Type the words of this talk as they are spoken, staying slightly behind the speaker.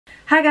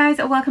Hi guys,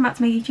 welcome back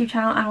to my YouTube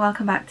channel and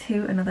welcome back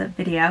to another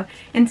video.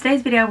 In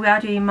today's video we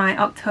are doing my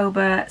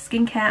October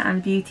skincare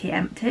and beauty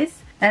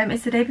empties.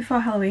 It's the day before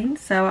Halloween,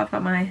 so I've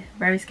got my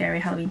very scary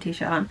Halloween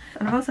t-shirt on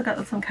and I've also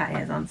got some cat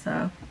ears on,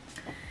 so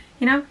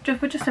you know,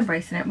 we're just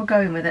embracing it. We're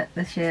going with it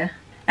this year.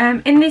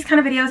 In these kind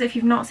of videos, if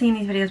you've not seen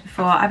these videos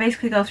before, I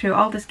basically go through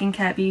all the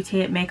skincare,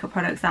 beauty, makeup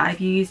products that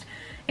I've used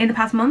in the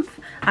past month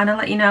and I'll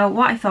let you know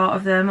what I thought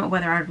of them,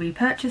 whether I'd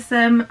repurchase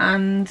them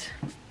and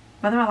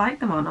whether I like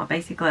them or not,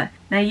 basically.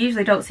 Now, you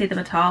usually don't see them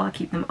at all, I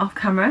keep them off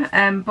camera,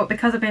 but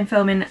because I've been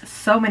filming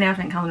so many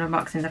advent calendar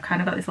unboxings, I've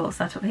kind of got this little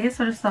setup here,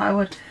 so I just thought I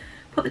would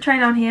put the tray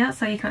down here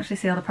so you can actually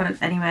see all the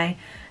products anyway.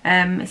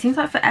 It seems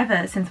like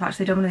forever since I've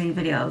actually done one of these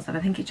videos, and I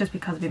think it's just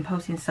because I've been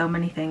posting so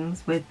many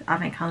things with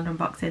advent calendar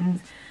unboxings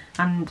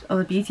and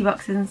other beauty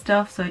boxes and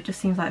stuff, so it just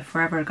seems like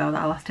forever ago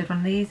that I last did one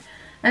of these.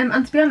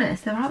 And to be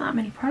honest, there aren't that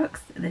many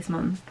products this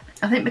month.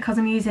 I think because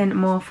I'm using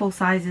more full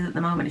sizes at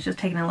the moment, it's just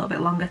taking a little bit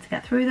longer to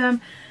get through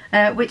them.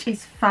 Which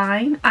is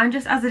fine. And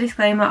just as a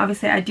disclaimer,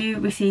 obviously I do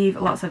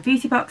receive lots of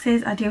beauty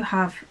boxes. I do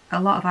have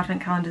a lot of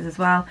advent calendars as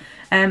well.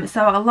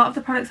 So a lot of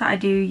the products that I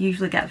do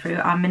usually get through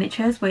are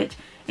miniatures, which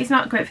is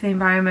not great for the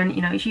environment.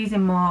 You know, it's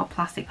using more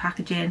plastic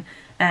packaging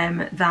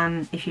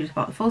than if you just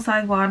bought the full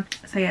size one.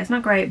 So yeah, it's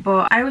not great,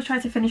 but I always try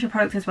to finish a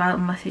product as well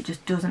unless it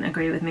just doesn't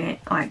agree with me.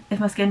 Like, if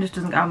my skin just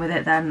doesn't go on with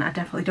it, then I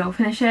definitely don't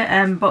finish it.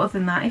 But other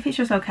than that, if it's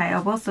just okay, I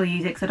will still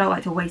use it because I don't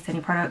like to waste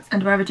any products.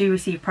 And wherever I do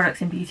receive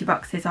products in beauty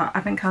boxes or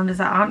advent calendars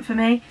that aren't for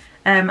me,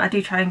 I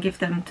do try and give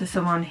them to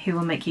someone who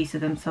will make use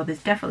of them, so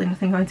there's definitely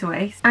nothing going to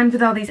waste. And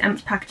with all these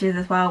empty packages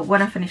as well,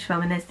 when I finish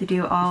filming this, they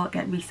do all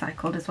get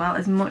recycled as well,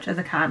 as much as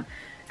I can.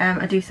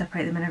 I do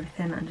separate them and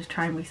everything and just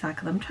try and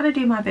recycle them. Try to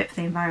do my bit for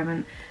the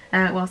environment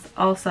whilst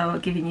also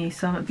giving you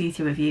some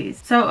beauty reviews.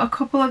 So a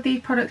couple of these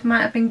products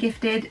might have been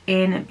gifted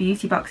in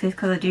beauty boxes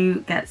because I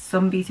do get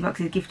some beauty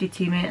boxes gifted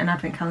to me and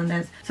advent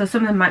calendars. So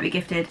some of them might be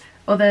gifted,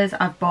 others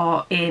I've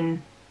bought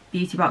in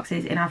beauty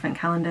boxes in advent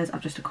calendars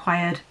I've just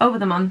acquired over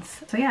the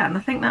months. So yeah, and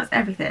I think that's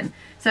everything.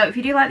 So if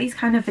you do like these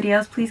kind of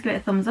videos, please give it a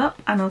thumbs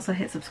up and also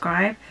hit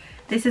subscribe.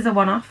 This is a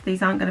one-off,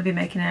 these aren't going to be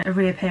making a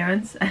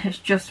reappearance, it's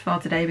just for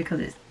today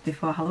because it's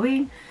before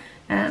Halloween.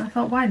 And I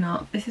thought, why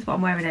not? This is what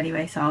I'm wearing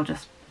anyway, so I'll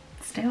just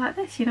stay like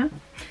this, you know?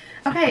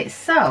 Okay,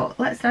 so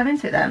let's dive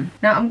into it then.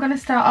 Now I'm going to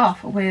start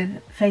off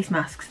with face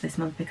masks this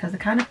month because they're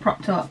kind of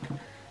propped up.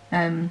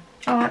 I'll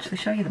actually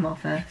show you them all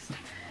first.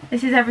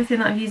 This is everything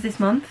that I've used this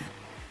month.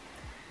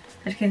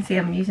 As you can see,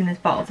 I'm using this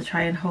bottle to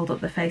try and hold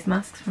up the face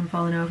masks from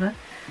falling over.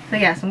 So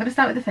yeah, so I'm going to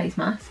start with the face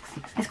masks.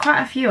 There's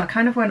quite a few. I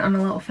kind of went on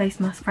a little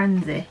face mask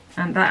frenzy,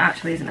 and that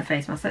actually isn't a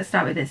face mask. Let's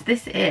start with this.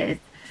 This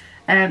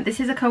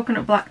is a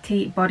coconut black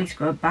tea body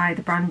scrub by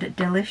the brand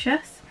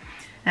Delicious.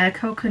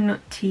 Coconut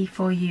tea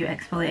for you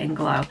exfoliating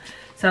glow.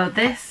 So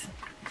this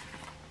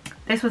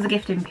was a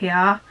gift in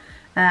PR.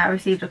 I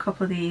received a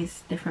couple of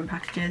these different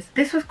packages.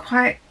 This was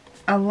quite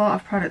a lot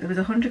of product. There was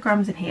 100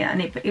 grams in here,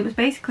 and it was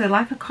basically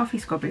like a coffee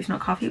scrub, but it's not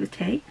coffee, it was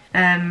tea,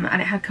 and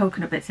it had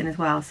coconut bits in as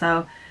well.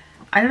 So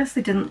I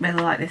honestly didn't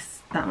really like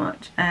this that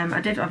much.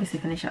 I did obviously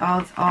finish it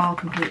all. It's all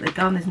completely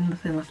gone, there's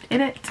nothing left in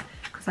it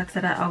because, like I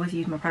said, I always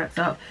use my products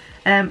up.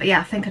 But yeah,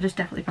 I think I just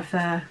definitely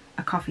prefer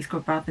a coffee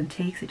scrub rather than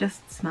tea because it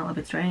just smelled a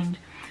bit strange.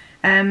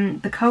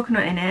 The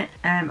coconut in it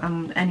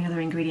and any other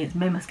ingredients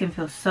made my skin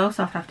feel so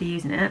soft after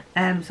using it.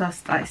 So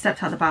I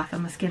stepped out of the bath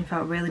and my skin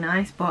felt really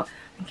nice, but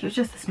I think it was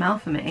just the smell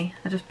for me.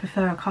 I just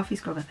prefer a coffee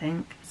scrub, I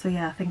think. So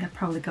yeah, I think I'd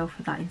probably go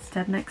for that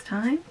instead next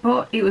time.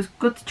 But it was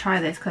good to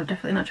try this because I've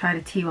definitely not tried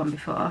a tea one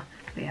before.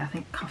 But yeah, I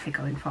think coffee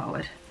going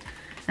forward.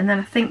 And then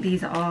I think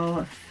these are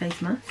all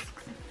face masks.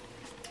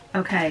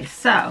 Okay,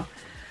 so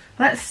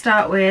let's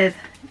start with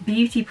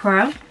Beauty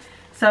Pro.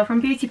 So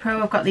from Beauty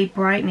Pro I've got the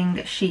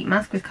brightening sheet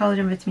mask with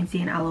collagen, vitamin C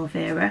and aloe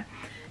vera.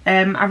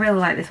 I really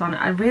like this one.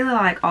 I really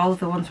like all of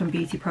the ones from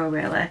Beauty Pro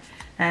really.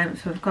 So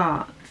we've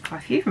got quite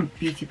a few from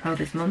Beauty Pro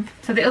this month.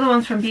 So the other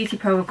ones from Beauty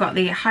Pro, we've got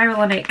the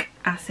hyaluronic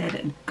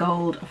acid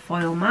gold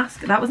foil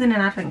mask. That was in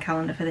an advent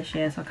calendar for this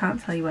year, so I can't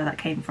tell you where that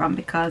came from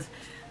because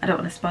I don't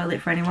want to spoil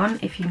it for anyone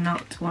if you're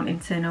not wanting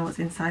to know what's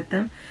inside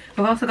them.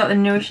 We've also got the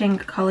nourishing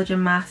collagen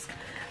mask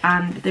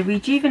and the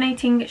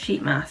rejuvenating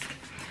sheet mask.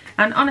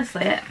 And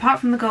honestly, apart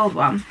from the gold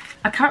one,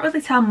 I can't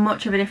really tell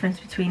much of a difference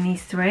between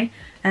these three.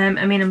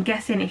 I mean, I'm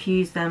guessing if you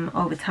use them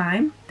over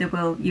time, you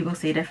will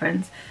see a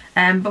difference.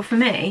 But for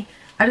me,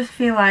 I just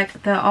feel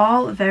like they're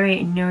all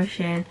very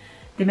nourishing.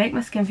 They make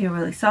my skin feel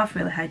really soft,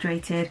 really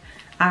hydrated,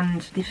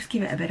 and they just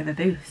give it a bit of a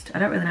boost. I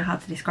don't really know how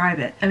to describe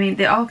it. I mean,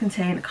 they all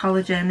contain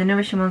collagen. The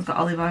nourishing one's got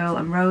olive oil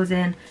and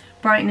rosin.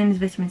 Brightening is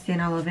vitamin C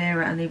and aloe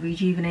vera, and the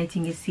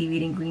rejuvenating is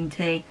seaweed and green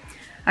tea.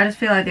 I just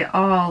feel like they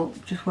all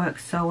just work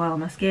so well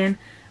on my skin,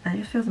 and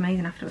it just feels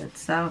amazing afterwards.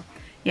 So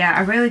yeah,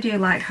 I really do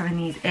like having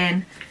these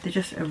in. They're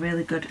just a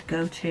really good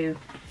go-to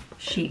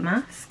sheet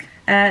mask.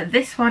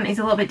 This one is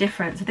a little bit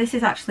different. So this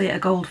is actually a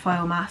gold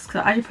foil mask.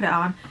 So as you put it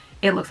on,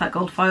 it looks like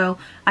gold foil,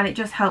 and it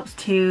just helps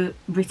to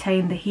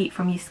retain the heat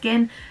from your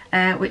skin,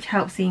 which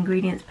helps the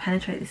ingredients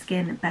penetrate the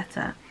skin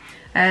better.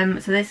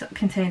 So this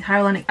contains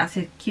hyaluronic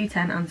acid,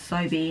 Q10 and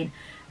soybean.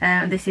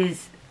 This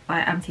is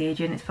like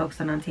anti-aging, it's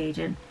focused on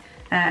anti-aging.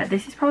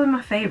 This is probably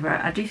my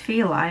favourite. I do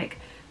feel like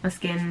my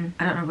skin,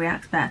 I don't know,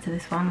 reacts better to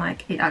this one,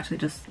 like it actually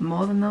does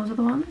more than those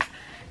other ones.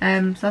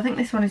 So I think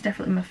this one is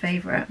definitely my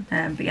favourite.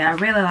 But yeah, I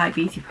really like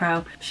Beauty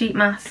Pro. Sheet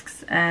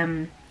masks,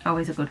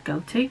 always a good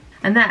go-to.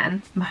 And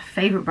then my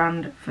favourite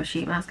brand for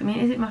sheet mask, I mean,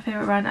 is it my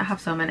favourite brand? I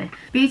have so many.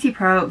 Beauty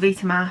Pro,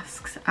 Vita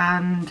Masks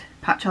and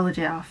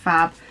Patchology are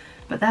fab.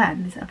 But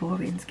then there's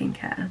Arborian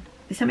Skincare.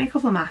 They sent me a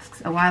couple of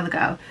masks a while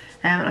ago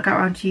and I got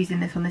around to using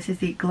this one. This is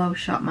the Glow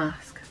Shot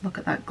Mask. Look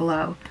at that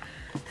glow.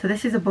 So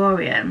this is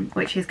Arborian,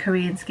 which is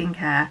Korean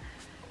skincare.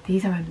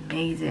 These are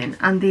amazing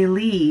and they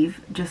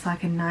leave just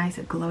like a nice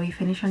glowy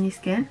finish on your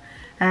skin.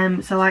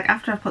 So like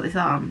after I put this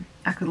on,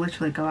 I could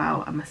literally go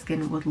out and my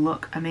skin would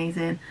look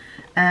amazing.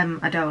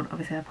 I don't,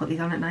 obviously I put these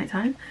on at night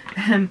time,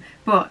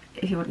 but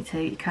if you wanted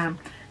to, you can.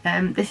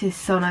 This is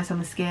so nice on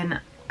the skin.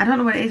 I don't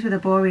know what it is with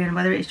Arborian,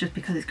 whether it's just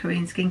because it's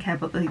Korean skincare,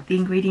 but the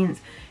ingredients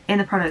in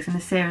the products and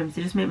the serums,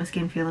 they just make my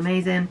skin feel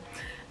amazing.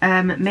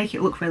 Make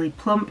it look really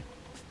plump.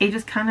 It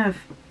just kind of,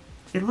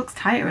 it looks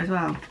tighter as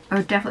well. I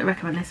would definitely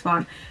recommend this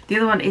one. The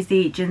other one is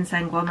the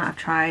ginseng one that I've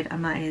tried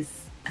and that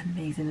is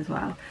amazing as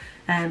well.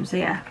 So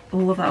yeah, I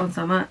love that one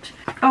so much.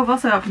 Oh, I've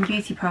also got from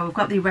Beauty Pro, we've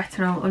got the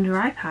retinol under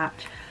eye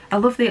patch. I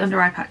love the under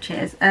eye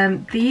patches.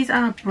 These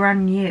are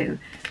brand new.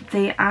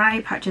 The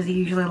eye patches are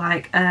usually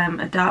like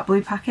a dark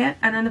blue packet,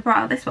 and then they brought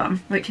out this one,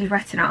 which is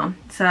retinol.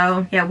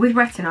 So yeah, with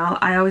retinol,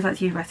 I always like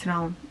to use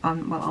retinol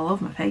on, well, all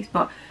over my face,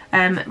 but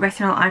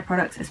retinol eye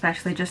products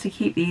especially, just to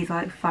keep these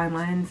like fine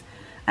lines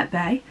at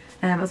bay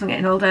as I'm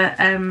getting older.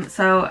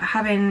 So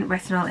having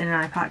retinol in an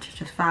eye patch is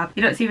just fab.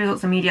 You don't see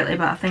results immediately,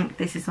 but I think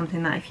this is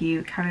something that if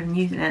you carry on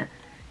using it,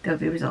 there'll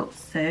be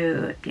results.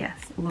 So yes,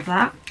 love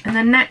that. And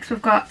then next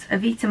we've got a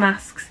Vita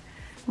Masks.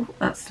 Oh,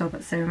 that's still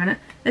got serum in it.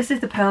 This is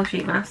the Pearl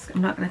Sheet Mask.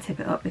 I'm not going to tip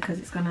it up because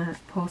it's going to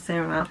pour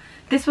serum out.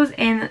 This was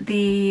in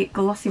the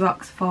Glossy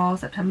box for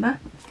September.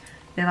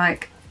 They're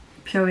like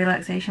Pure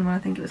Relaxation one, I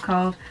think it was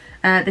called.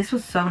 This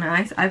was so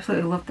nice. I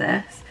absolutely loved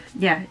this.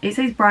 Yeah, it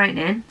says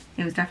brightening.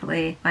 It was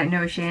definitely like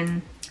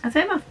nourishing. I'd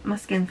say my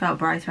skin felt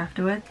brighter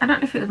afterwards. I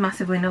don't know if it was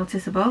massively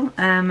noticeable,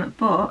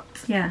 but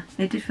yeah,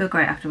 it did feel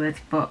great afterwards.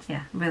 But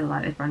yeah, really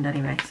like this brand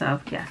anyway, so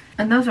yeah.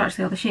 And those are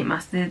actually all the sheet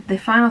masks. The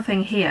final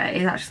thing here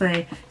is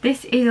actually,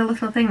 this is a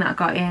little thing that I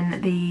got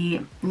in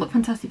the Look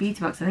Fantastic Beauty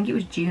box. I think it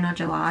was June or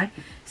July.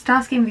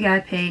 Star Skin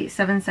VIP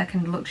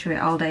 7-second luxury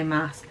all day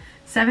mask,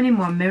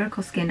 7-in-1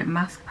 miracle skin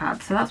mask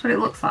pad. So that's what it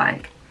looks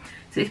like.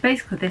 So it's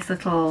basically this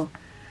little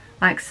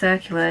like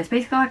circular, it's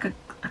basically like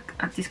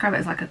I'd describe it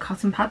as like a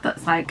cotton pad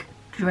that's like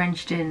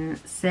drenched in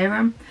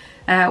serum.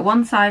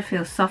 One side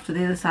feels softer,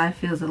 the other side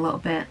feels a little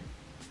bit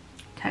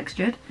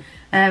textured,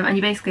 and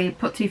you basically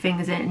put two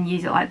fingers in and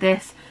use it like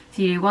this.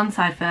 So you do one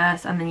side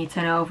first and then you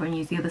turn it over and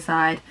use the other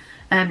side.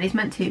 It's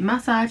meant to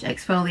massage,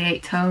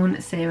 exfoliate, tone,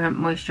 serum,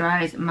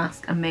 moisturise,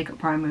 mask and makeup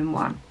primer in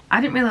one. I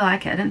didn't really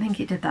like it. I didn't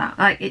think it did that.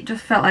 Like, it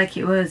just felt like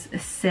it was a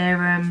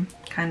serum,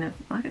 kind of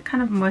like a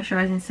kind of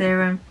moisturising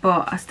serum,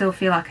 but I still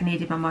feel like I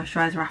needed my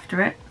moisturiser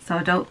after it. So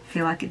I don't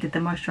feel like it did the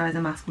moisturiser,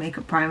 mask,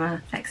 makeup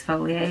primer,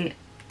 exfoliate.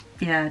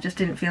 Yeah, just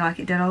didn't feel like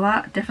it did all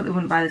that. Definitely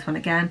wouldn't buy this one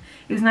again.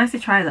 It was nice to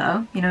try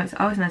though. You know, it's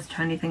always nice to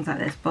try new things like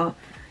this, but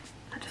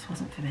that just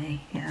wasn't for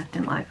me. Yeah,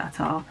 didn't like that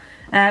at all.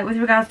 With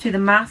regards to the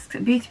masks,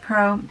 Beauty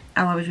Pro,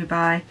 I'll always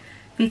rebuy.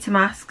 Vita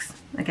Masks,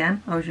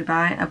 again, always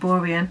rebuy.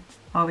 Arborian,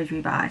 always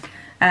rebuy.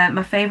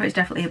 My favourite is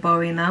definitely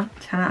Arborian though,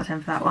 10 out of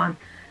 10 for that one.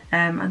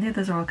 And the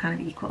others are all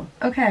kind of equal.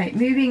 Okay,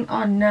 moving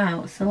on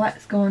now, so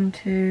let's go on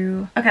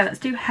to... Okay, let's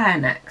do hair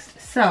next.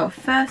 So,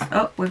 first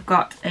up we've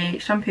got a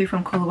shampoo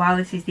from Colour Wow.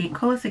 This is the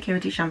Colour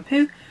Security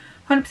Shampoo,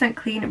 100%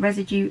 clean,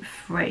 residue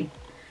free.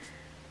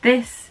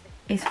 This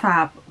is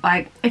fab.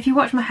 Like, if you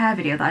watch my hair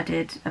video that I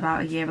did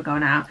about a year ago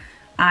now,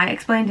 I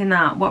explained in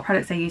that what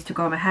products I use to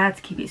grow my hair,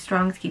 to keep it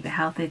strong, to keep it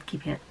healthy, to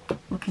keep it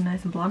looking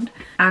nice and blonde.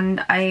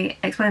 And I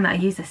explained that I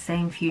use the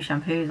same few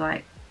shampoos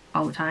like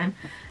all the time.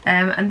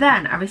 And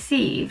then I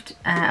received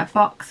a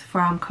box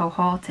from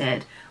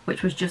Cohorted,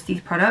 which was just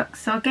these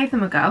products. So I gave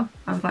them a go.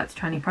 I would like to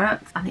try new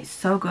products and it's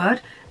so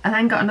good. I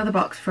then got another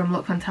box from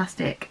Look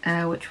Fantastic,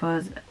 which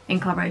was in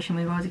collaboration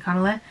with Rosie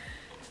Connolly.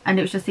 And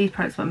it was just these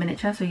products but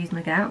miniature, so I used them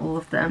again,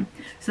 loved them.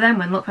 So then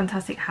when Look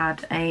Fantastic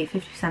had a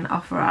 50%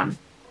 offer on,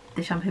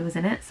 the shampoo was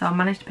in it, so I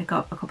managed to pick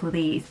up a couple of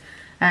these.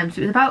 So it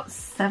was about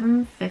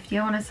 $7.50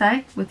 I want to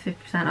say, with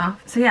 50%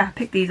 off. So yeah, I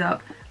picked these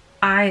up.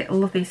 I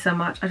love these so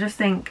much. I just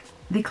think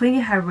they clean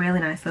your hair really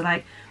nicely.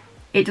 Like,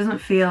 it doesn't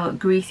feel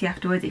greasy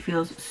afterwards, it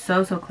feels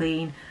so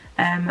clean.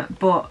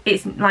 But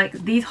it's like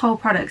these whole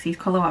products, these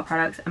Colour Wow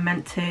products, are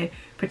meant to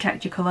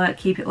protect your colour,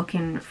 keep it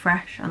looking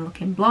fresh and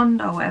looking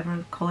blonde or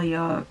whatever colour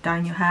you're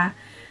dyeing your hair.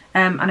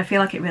 And I feel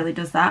like it really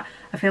does that.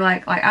 I feel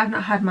like I've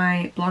not had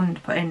my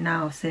blonde put in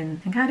now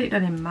since, I think I had it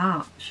done in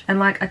March. And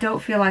like, I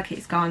don't feel like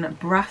it's gone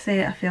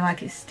brassy. I feel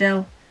like it's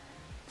still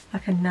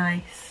like a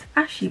nice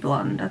ashy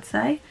blonde, I'd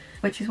say,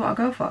 which is what I'll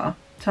go for.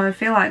 So I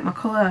feel like my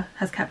colour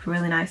has kept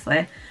really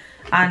nicely.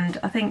 And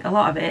I think a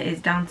lot of it is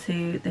down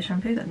to the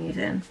shampoo that I'm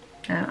using.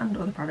 and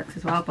other products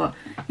as well. But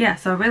yeah,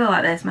 so I really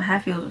like this. My hair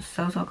feels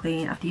so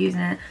clean after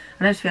using it,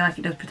 and I just feel like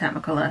it does protect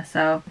my colour,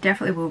 so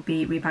definitely will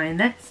be rebuying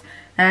this.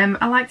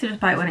 I like to just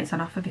buy it when it's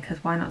on offer,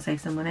 because why not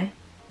save some money?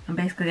 I'm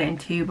basically getting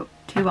two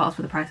bottles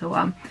for the price of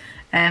one.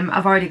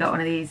 I've already got one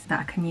of these that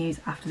I can use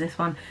after this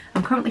one.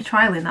 I'm currently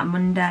trialling that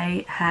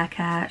Monday hair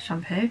care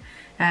shampoo,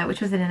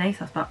 which was in an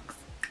ASOS box,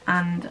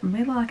 and I'm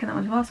really liking that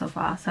one as well so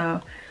far,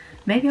 so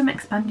maybe I'm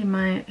expanding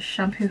my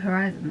shampoo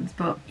horizons.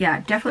 But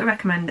yeah, definitely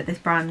recommend this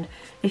brand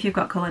if you've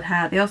got coloured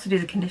hair. They also do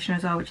the conditioner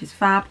as well, which is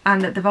fab,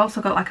 and they've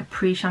also got like a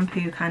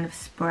pre-shampoo kind of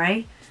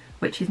spray,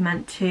 which is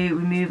meant to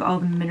remove all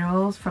the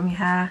minerals from your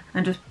hair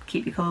and just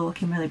keep your colour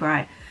looking really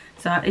bright.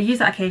 So I use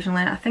that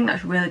occasionally. I think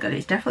that's really good.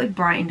 It's definitely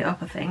brightened it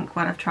up, I think,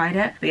 when I've tried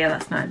it. But yeah,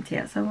 that's not empty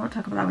yet, so I won't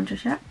talk about that one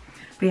just yet.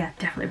 But yeah,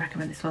 definitely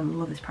recommend this one.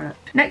 Love this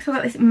product. Next we've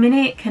got this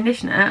mini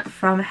conditioner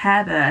from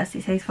Hairburst.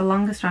 It says for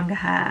longer, stronger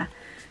hair.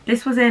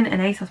 This was in an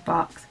ASOS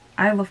box.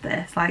 I love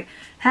this. Like,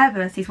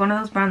 Hairburst is one of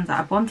those brands that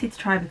I've wanted to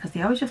try because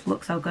they always just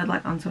look so good,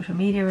 like on social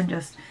media and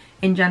just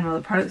in general.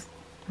 The products,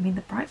 I mean,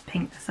 the bright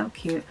pink, they're so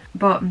cute.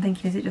 But I'm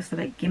thinking, is it just a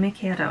bit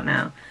gimmicky? I don't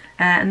know.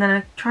 And then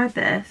I tried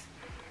this.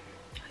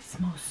 It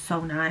smells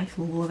so nice.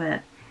 Love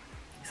it.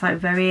 It's like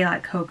very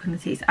like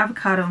coconutty. It's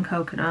avocado and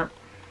coconut.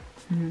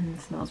 It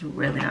smells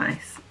really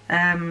nice.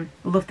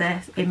 Love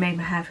this. It made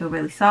my hair feel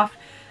really soft.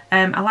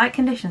 I like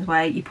conditioners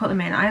where you put them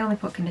in. I only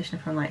put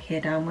conditioner from like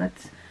here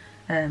downwards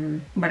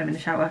when I'm in the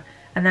shower,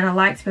 and then I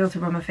like to be able to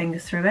run my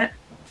fingers through it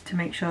to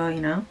make sure,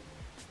 you know,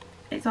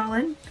 it's all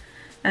in.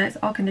 It's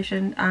all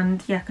conditioned,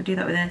 and yeah, I could do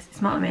that with this. It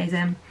smelled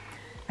amazing.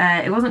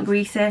 It wasn't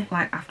greasy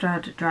like after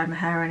I'd dried my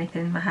hair or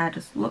anything. My hair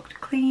just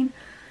looked clean,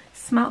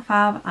 smelled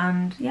fab,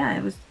 and yeah,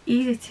 it was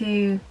easy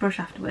to brush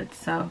afterwards.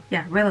 So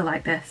yeah, really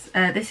like this.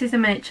 This is a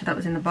miniature that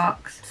was in the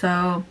box,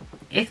 so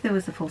if there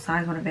was a full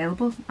size one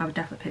available, I would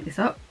definitely pick this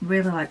up.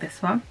 Really like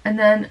this one. And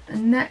then the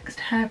next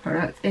hair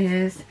product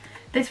is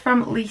this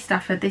from Lee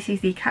Stafford. This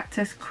is the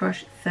Cactus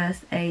Crush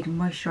Thirst Aid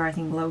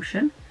Moisturising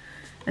Lotion.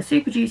 A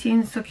super juicy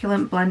and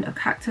succulent blend of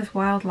cactus,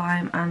 wild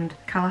lime and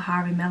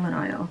Kalahari melon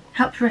oil.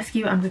 Helps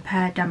rescue and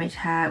repair damaged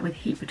hair with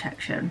heat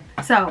protection.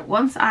 So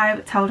once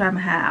I've towel dried my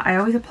hair, I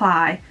always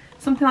apply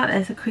something like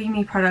this, a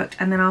creamy product,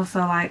 and then also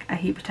like a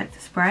heat protector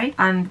spray.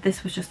 And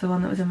this was just the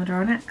one that was in my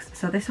drawer next.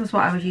 So this was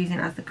what I was using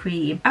as the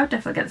cream. I would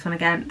definitely get this one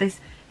again.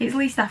 It's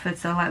Lee Stafford,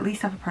 so like Lee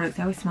Stafford products,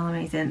 they always smell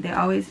amazing. They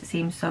always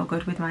seem so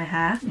good with my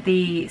hair.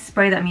 The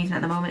spray that I'm using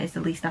at the moment is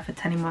the Lee Stafford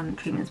 10-in-1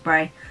 treatment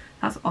spray.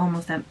 That's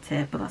almost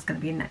empty, but that's going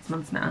to be in next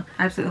month now.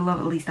 I absolutely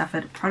love Lee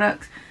Stafford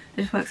products.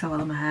 They just work so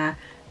well on my hair.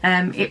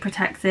 It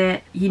protects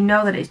it. You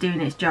know that it's doing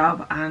its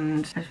job, and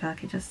I just feel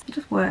like it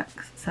just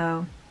works.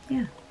 So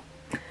yeah,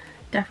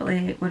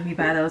 definitely would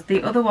rebuy those.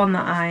 The other one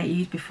that I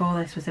used before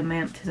this was in my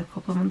Empties a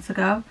couple of months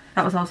ago.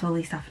 That was also a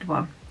Lee Stafford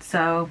one.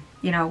 So,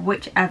 you know,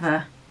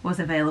 whichever was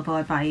available,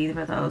 I'd buy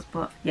either of those.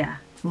 But yeah,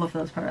 love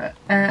those products.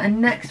 And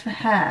next for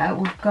hair,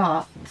 we've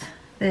got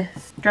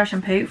this dry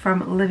shampoo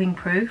from Living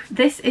Proof.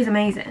 This is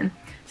amazing.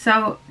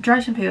 So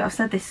dry shampoo, I've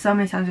said this so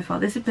many times before.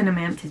 This has been in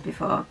my Empties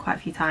before quite a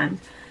few times.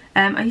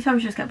 I used to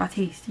always just get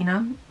Batiste, you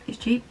know, it's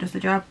cheap, does the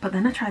job. But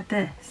then I tried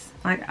this.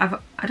 Like, I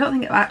don't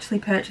think I've actually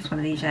purchased one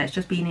of these yet. It's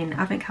just been in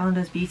advent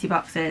calendars, beauty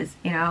boxes,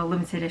 you know,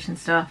 limited edition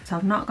stuff. So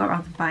I've not got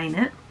around to buying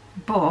it.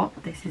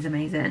 But this is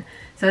amazing.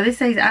 So this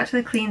says it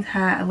actually cleans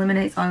hair,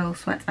 eliminates oil,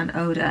 sweat and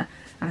odour.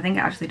 And I think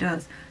it actually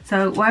does.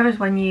 So whereas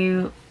when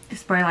you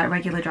spray like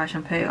regular dry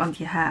shampoo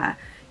onto your hair,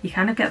 you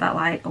kind of get that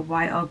like a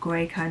white or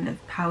grey kind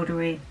of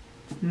powdery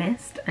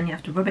mist, and you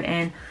have to rub it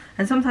in,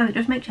 and sometimes it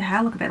just makes your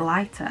hair look a bit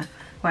lighter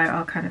where it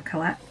all kind of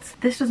collects.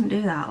 This doesn't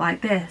do that.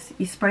 Like this,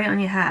 you spray it on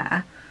your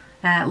hair,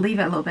 leave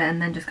it a little bit,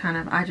 and then just kind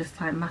of, I just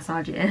like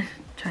massage it in,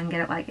 try and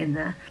get it like in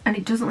there, and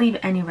it doesn't leave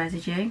any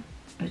residue.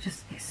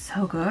 It's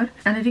so good,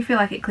 and I do feel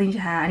like it cleans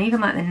your hair, and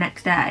even like the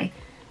next day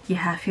your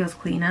hair feels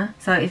cleaner.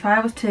 So if I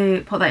was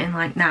to put that in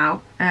like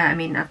now, I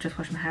mean I've just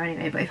washed my hair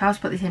anyway, but if I was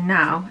to put this in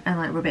now and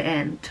like rub it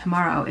in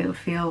tomorrow, it would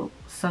feel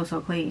so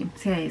clean.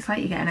 So yeah, it's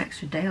like you get an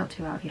extra day or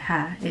two out of your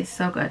hair. It's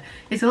so good.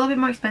 It's a little bit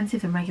more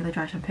expensive than regular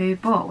dry shampoo,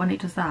 but when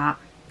it does that,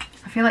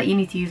 I feel like you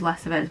need to use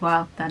less of it as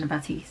well than a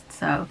Batiste.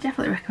 So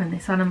definitely recommend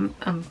this one.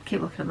 I'm keep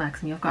looking at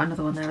Lex, and you've got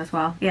another one there as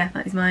well. Yeah,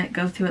 that is my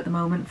go-to at the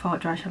moment for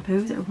dry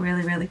shampoos. They're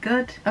really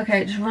good.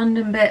 Okay, just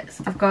random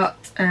bits. I've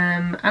got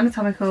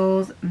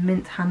Anatomical's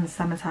mint hand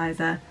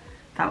sanitizer.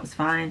 That was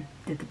fine,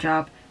 did the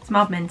job.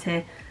 Smelled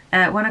minty.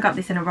 When I got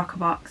this in a rocker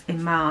box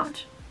in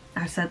March,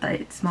 I said that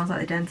it smells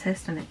like the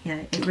dentist, and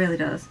yeah, it really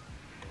does.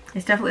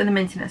 It's definitely the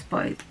mintiness,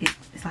 but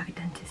it's like a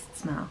dentist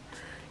smell.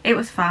 It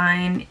was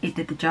fine, it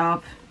did the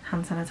job.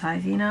 Hand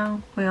sanitizer, you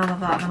know, we all have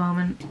that at the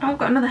moment. Oh, I've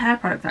got another hair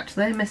product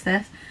actually, I missed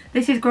this.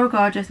 This is Grow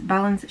Gorgeous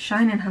Balance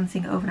Shine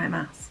Enhancing Overnight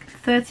Mask.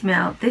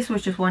 30ml, this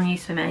was just one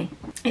use for me.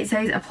 It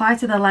says apply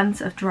to the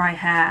length of dry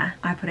hair.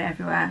 I put it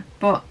everywhere.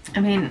 But, I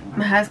mean,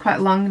 my hair's quite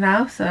long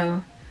now,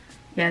 so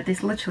yeah,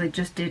 this literally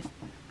just did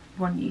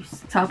one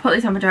use. So I put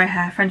this on my dry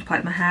hair, French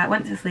plied my hair,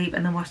 went to sleep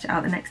and then washed it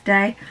out the next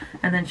day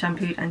and then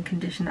shampooed and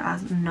conditioned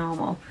as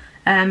normal.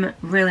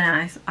 Really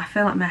nice. I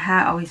feel like my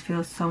hair always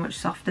feels so much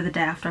softer the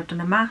day after I've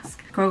done a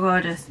mask. Grow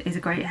Gorgeous is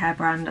a great hair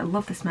brand. I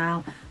love the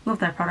smell, love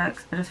their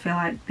products. I just feel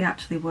like they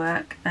actually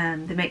work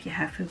and they make your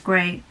hair feel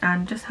great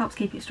and just helps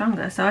keep it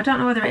stronger. So I don't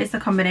know whether it is the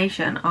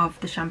combination of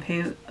the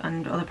shampoo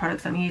and other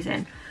products I'm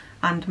using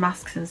and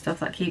masks and stuff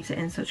that keeps it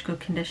in such good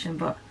condition,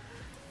 but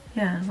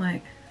yeah,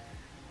 like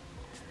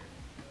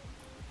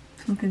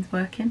something's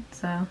working.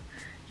 So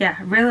yeah,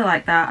 I really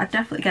like that. I'd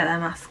definitely get their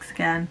masks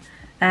again.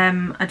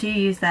 I do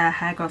use their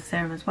hair growth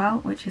serum as well,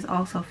 which is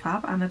also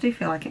fab, and I do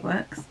feel like it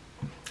works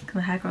because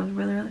my hair grows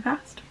really, really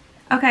fast.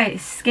 Okay,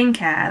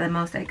 skincare, the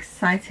most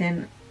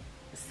exciting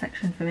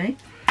section for me.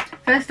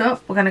 First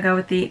up, we're going to go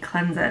with the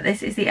cleanser.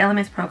 This is the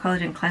Elemis Pro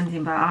Collagen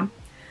Cleansing Balm.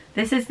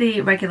 This is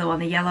the regular one,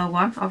 the yellow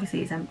one.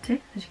 Obviously it's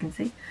empty, as you can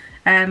see.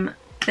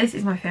 This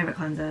is my favourite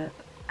cleanser.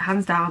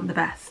 Hands down, the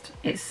best.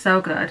 It's so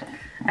good.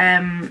 I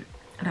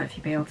don't know if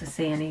you'll be able to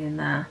see any in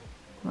there,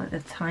 like the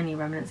tiny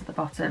remnants at the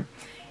bottom.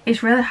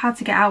 It's really hard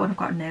to get out when I've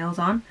got nails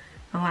on.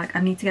 I'm like,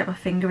 I need to get my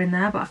finger in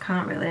there, but I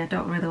can't really. I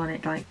don't really want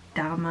it like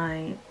down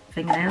my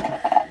fingernail.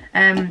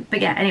 But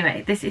yeah,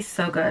 anyway, this is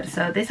so good.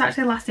 So this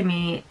actually lasted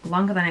me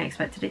longer than I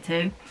expected it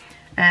to.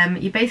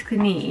 You basically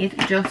need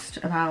just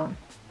about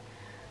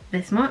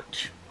this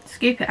much.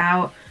 Scoop it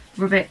out,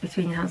 rub it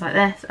between your hands like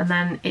this, and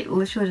then it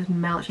literally just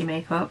melts your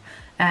makeup.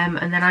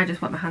 And then I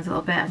just wet my hands a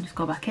little bit and just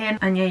go back in.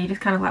 And yeah, you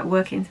just kind of like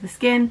work it into the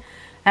skin.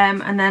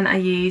 And then I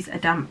use a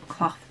damp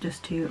cloth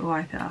just to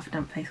wipe it off, a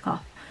damp face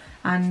cloth.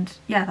 And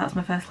yeah, that's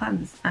my first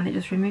cleanse. And it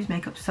just removes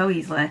makeup so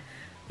easily.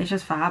 It's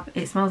just fab.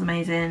 It smells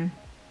amazing.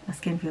 My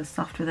skin feels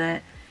soft with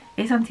it.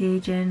 It's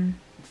anti-aging.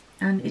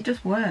 And it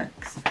just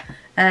works.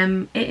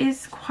 It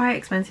is quite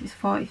expensive. It's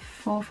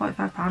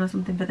 £45 or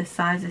something for this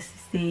size. This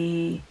is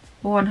the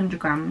 100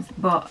 grams.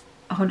 But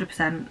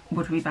 100%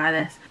 would rebuy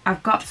this.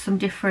 I've got some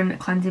different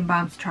cleansing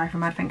balms to try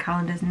from Advent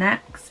calendars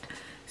next.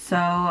 So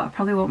I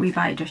probably won't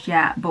rebuy it just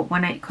yet, but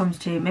when it comes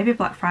to maybe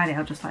Black Friday,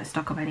 I'll just like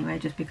stock up anyway,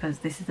 just because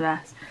this is the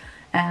best.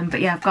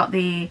 But yeah, I've got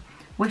the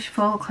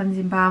Wishful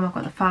cleansing balm, I've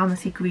got the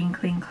Pharmacy Green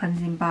Clean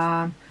cleansing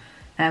balm.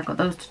 I've got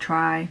those to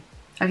try.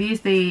 I've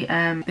used the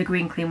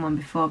Green Clean one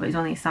before, but it's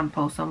only a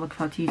sample, so I'm looking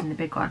forward to using the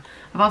big one.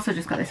 I've also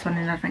just got this one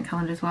in Advent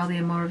calendar as well, the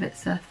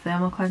Amorovitza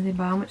Thermal Cleansing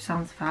Balm, which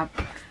sounds fab.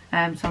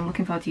 So I'm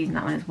looking forward to using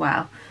that one as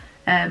well.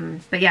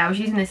 But yeah, I was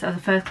using this as a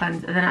first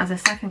cleanse, and then as a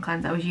second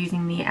cleanse, I was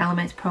using the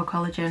Elemis Pro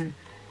Collagen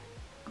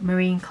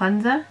Marine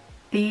Cleanser,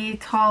 the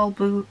tall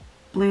blue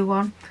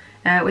one,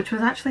 which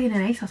was actually in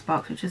an ASOS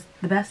box, which is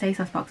the best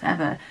ASOS box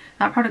ever.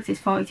 That product is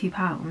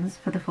 £42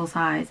 for the full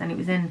size, and it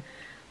was in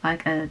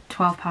like a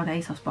 £12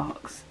 ASOS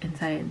box.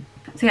 Insane.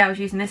 So yeah, I was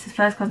using this as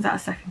first cleanse,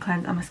 as second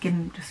cleanse, and my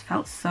skin just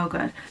felt so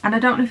good. And I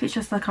don't know if it's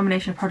just the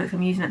combination of products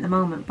I'm using at the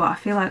moment, but I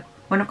feel like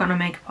when I've got no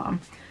makeup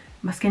on,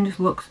 my skin just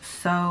looks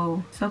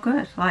so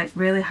good, like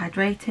really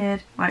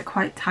hydrated, like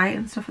quite tight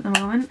and stuff at the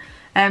moment.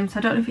 So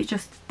I don't know if it's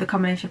just the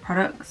combination of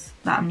products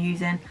that I'm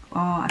using, or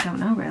I don't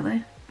know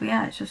really, but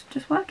yeah, it's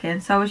just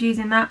working. So I was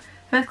using that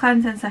first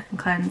cleanse and second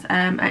cleanse.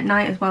 At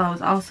night as well,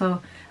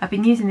 I've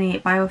been using the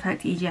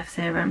BioEffect EGF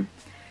serum,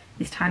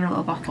 this tiny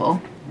little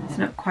bottle. It's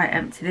not quite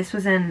empty. This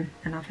was in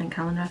an Advent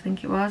calendar, I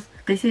think it was.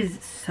 This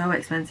is so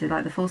expensive,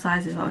 like the full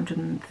size is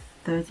 £130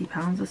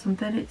 or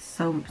something. It's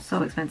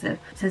so expensive.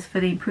 It says for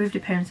the improved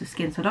appearance of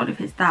skin, so I don't know if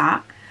it's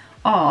that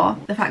or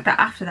the fact that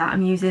after that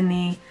I'm using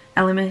the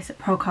Elemis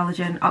Pro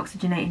Collagen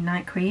Oxygenating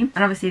Night Cream.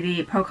 And obviously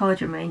the Pro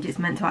Collagen range is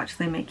meant to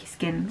actually make your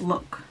skin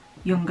look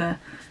younger,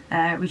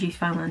 reduce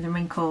fine lines and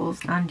wrinkles,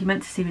 and you're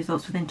meant to see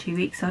results within 2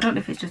 weeks. So I don't know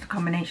if it's just a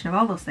combination of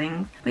all those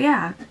things, but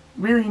yeah,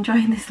 really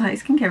enjoying this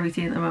like skincare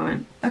routine at the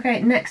moment.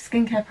 Okay, next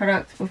skincare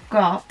product, we've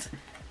got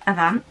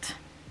Avant,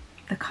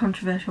 the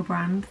controversial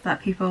brand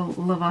that people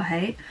love or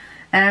hate.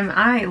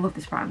 I love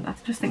this brand. I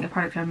just think the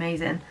products are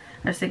amazing.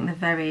 I just think they're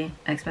very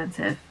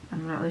expensive.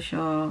 I'm not really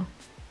sure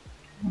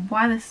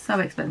why they're so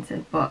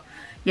expensive, but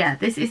yeah,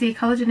 this is the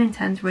Collagen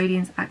Intense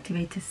Radiance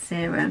Activator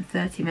Serum,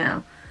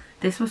 30ml.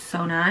 This was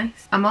so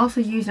nice. I'm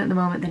also using at the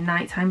moment the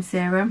nighttime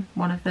serum,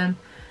 one of them.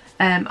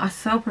 I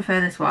so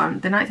prefer this one.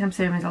 The nighttime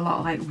serum is a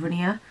lot like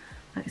runnier,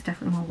 like it's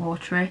definitely more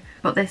watery,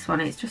 but this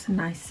one, it's just a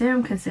nice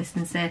serum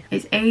consistency.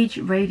 It's Age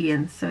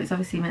Radiance, so it's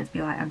obviously meant to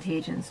be like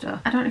anti-aging and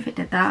stuff. I don't know if it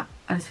did that.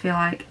 I just feel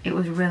like it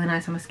was really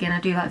nice on my skin.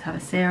 I do like to have a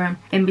serum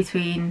in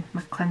between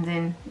my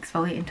cleansing,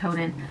 exfoliating,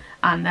 toning,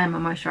 and then my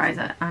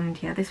moisturiser.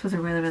 And yeah, this was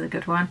a really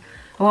good one.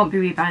 I won't be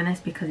rebuying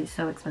this because it's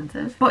so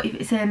expensive. But if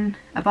it's in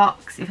a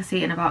box, if I see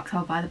it in a box,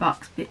 I'll buy the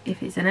box. But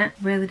if it's in it,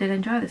 really did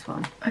enjoy this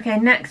one. Okay,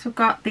 next we've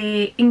got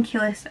the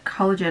Inculus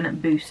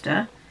Collagen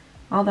Booster.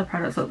 All their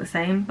products look the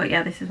same, but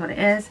yeah, this is what it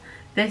is.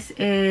 This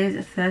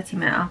is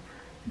 30ml.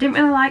 I didn't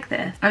really like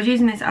this. I was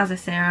using this as a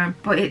serum,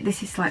 but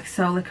this is like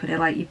so liquidy,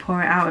 like you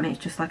pour it out and it's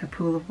just like a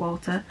pool of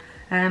water.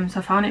 So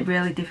I found it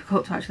really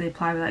difficult to actually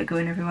apply without it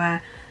going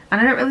everywhere. And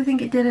I don't really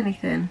think it did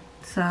anything.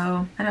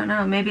 So I don't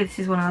know, maybe this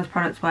is one of those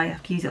products where you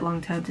have to use it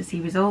long term to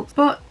see results.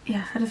 But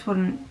yeah, I just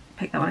wouldn't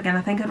pick that one again.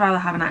 I think I'd rather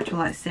have an actual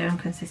like serum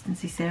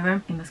consistency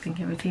serum in my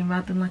skincare routine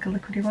rather than like a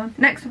liquidy one.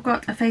 Next we've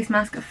got a face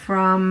mask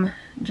from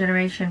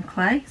Generation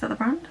Clay. Is that the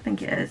brand? I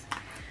think it is.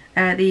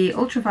 The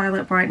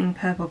Ultraviolet Brightening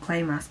Purple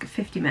Clay Mask,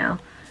 50ml.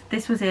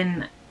 This was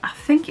in, I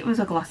think it was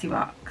a glossy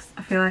box.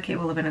 I feel like it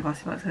will have been a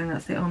glossy box. I think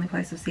that's the only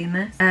place I've seen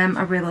this.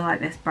 I really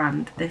like this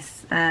brand.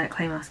 This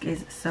clay mask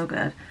is so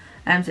good.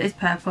 So it's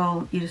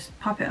purple. You just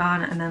pop it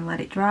on and then let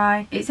it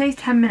dry. It says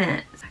 10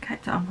 minutes. I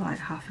kept it on for like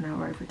half an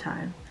hour every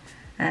time.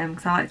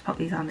 Because I like to pop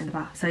these on in the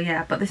bath. So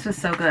yeah, but this was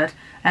so good.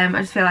 I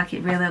just feel like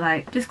it really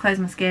like just clears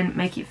my skin,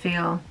 make it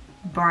feel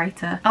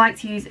brighter. I like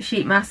to use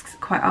sheet masks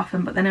quite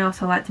often, but then I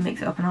also like to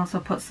mix it up and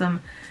also put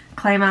some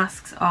clay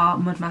masks or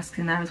mud masks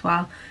in there as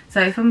well. So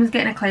if I was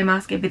getting a clay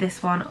mask, it'd be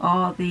this one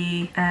or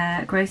the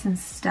Grace and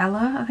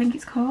Stella, I think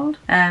it's called.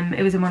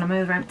 It was in one of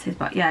my other empties,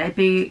 but yeah, it'd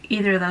be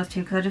either of those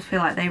two because I just feel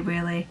like they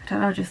really, I don't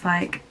know, just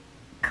like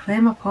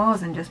clear my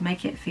pores and just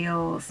make it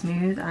feel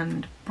smooth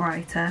and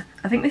brighter.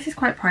 I think this is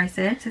quite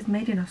pricey. It says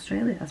made in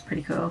Australia. That's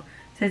pretty cool.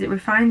 It says it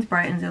refines,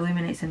 brightens,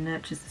 illuminates and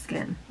nurtures the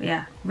skin. But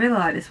yeah, really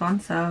like this one.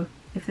 So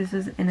if this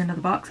was in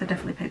another box, I'd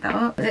definitely pick that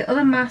up. The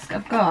other mask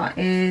I've got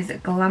is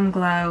Glam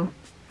Glow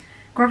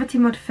Gravity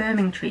Mud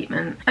Firming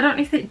Treatment. I don't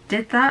know if it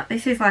did that.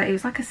 This is like, it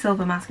was like a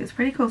silver mask. It's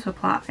pretty cool to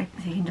apply. So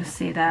you can just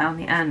see there on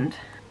the end.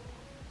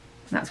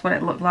 That's what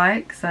it looked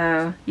like.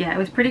 So yeah, it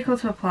was pretty cool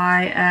to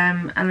apply.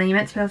 And then you're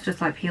meant to be able to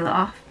just like peel it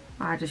off.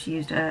 I just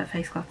used a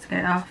face cloth to get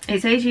it off.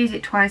 It says use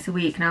it twice a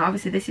week. Now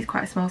obviously this is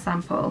quite a small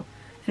sample,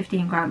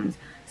 15 grams.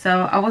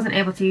 So I wasn't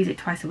able to use it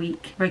twice a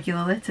week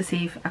regularly to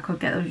see if I could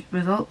get those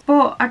results.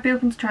 But I'd be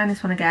open to trying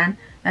this one again.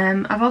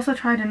 I've also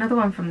tried another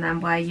one from them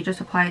where you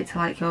just apply it to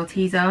like your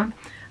T-zone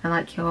and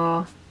like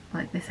your,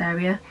 like this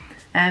area.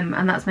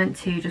 And that's meant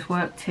to just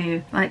work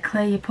to like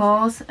clear your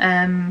pores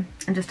and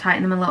just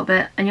tighten them a little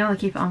bit, and you only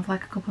keep it on for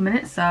like a couple of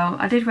minutes. So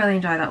I did really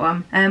enjoy that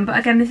one. But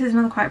again, this is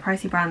another quite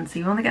pricey brand, so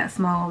you only get a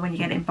small one when you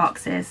get it in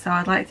boxes. So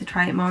I'd like to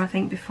try it more, I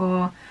think,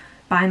 before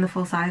buying the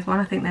full size one.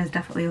 I think there's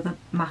definitely other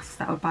masks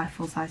that I would buy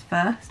full size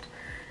first.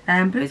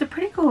 But it was a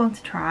pretty cool one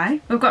to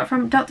try. We've got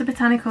from Dr.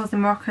 Botanicals the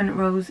Moroccan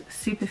Rose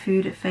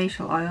Superfood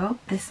Facial Oil.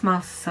 This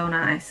smells so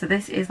nice. So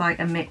this is like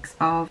a mix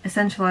of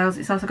essential oils.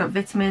 It's also got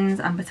vitamins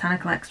and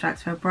botanical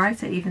extracts for a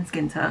brighter, even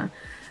skin tone.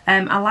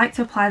 I like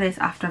to apply this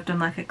after I've done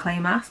like a clay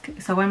mask.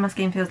 So when my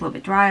skin feels a little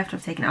bit dry after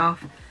I've taken it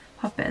off,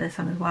 pop a bit of this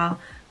on as well.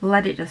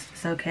 Let it just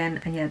soak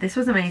in. And yeah, this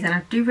was amazing.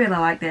 I do really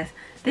like this.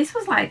 This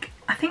was like,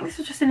 I think this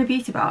was just in a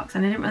beauty box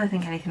and I didn't really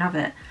think anything of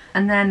it.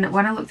 And then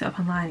when I looked it up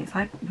online, it's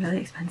like really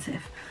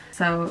expensive.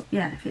 So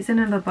yeah, if it's in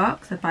another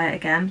box, I'd buy it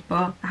again.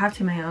 But I have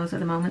too many O's at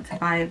the moment to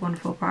buy one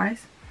full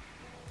price.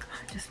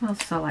 It just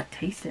smells so like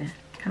tasty.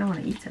 I kind of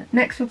want to eat it.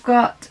 Next we've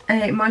got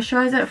a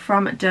moisturiser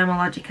from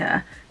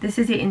Dermalogica. This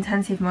is the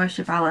Intensive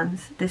Moisture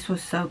Balance. This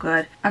was so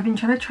good. I've been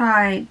trying to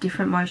try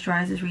different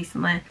moisturisers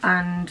recently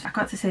and I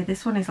got to say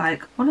this one is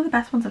like one of the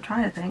best ones I've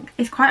tried, I think.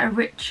 It's quite a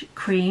rich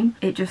cream.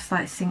 It just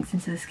like sinks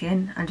into the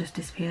skin and just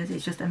disappears.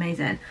 It's just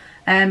amazing.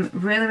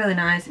 Really, really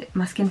nice.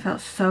 My skin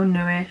felt so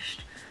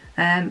nourished.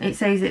 It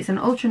says it's an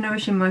ultra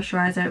nourishing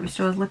moisturiser. It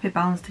restores lipid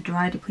balance to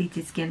dry,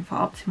 depleted skin for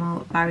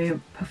optimal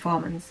barrier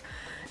performance.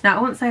 Now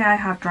I won't say I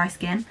have dry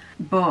skin,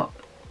 but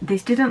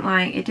this didn't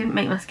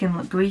make my skin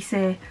look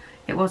greasy.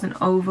 It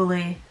wasn't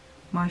overly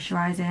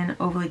moisturising,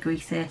 overly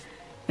greasy.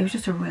 It was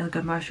just a really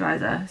good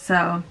moisturiser.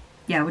 So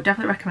yeah, I would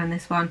definitely recommend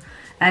this one.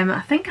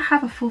 I think I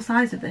have a full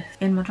size of this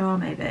in my drawer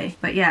maybe.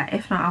 But yeah,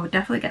 if not, I would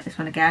definitely get this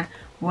one again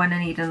when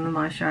I need another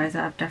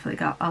moisturiser. I've definitely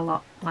got a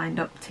lot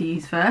lined up to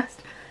use first.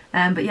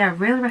 But yeah, I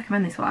really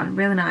recommend this one.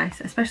 Really nice,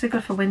 especially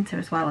good for winter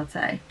as well, I'd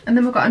say. And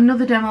then we've got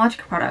another Dermalogica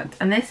product,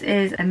 and this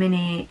is a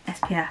mini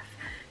SPF.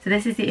 So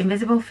this is the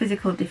Invisible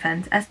Physical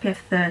Defense SPF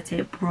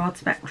 30 Broad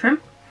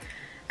Spectrum.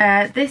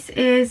 This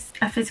is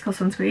a physical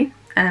sunscreen,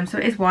 so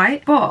it is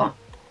white, but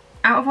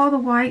out of all the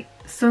white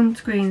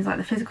sunscreens, like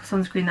the physical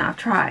sunscreen that I've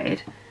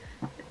tried,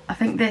 I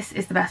think this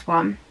is the best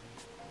one.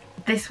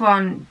 This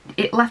one,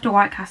 it left a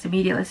white cast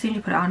immediately. As soon as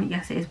you put it on,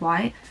 yes, it is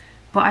white,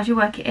 but as you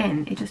work it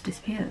in, it just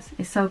disappears.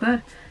 It's so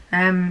good.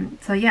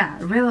 So yeah,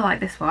 I really like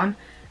this one.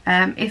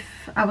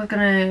 If I was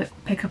going to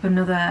pick up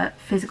another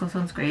physical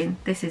sunscreen,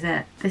 this is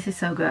it. This is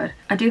so good.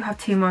 I do have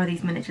 2 more of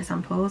these miniature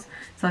samples,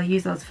 so I'll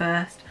use those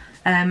first.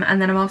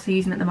 And then I'm also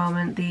using at the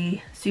moment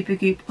the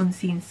Supergoop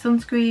Unseen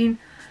Sunscreen.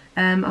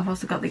 I've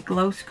also got the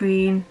Glow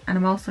Screen, and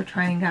I'm also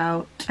trying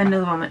out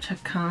another one which I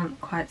can't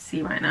quite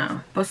see right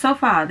now. But so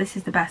far, this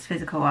is the best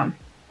physical one.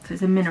 So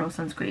it's a mineral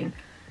sunscreen.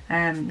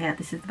 Yeah,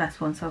 this is the best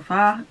one so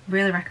far.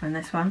 Really recommend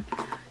this one.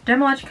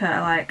 Dermalogica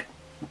are like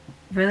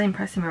really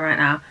impressing me right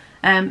now.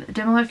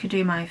 Dermalogica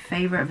do my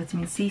favourite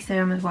vitamin C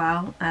serum as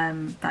well.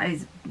 That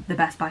is the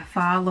best by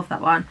far. Love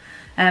that one.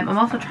 I'm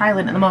also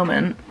trialling at the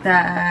moment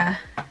their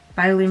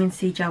Biolumin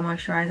C Gel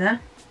Moisturiser.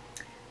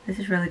 This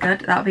is really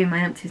good. That'll be in my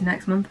empties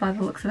next month by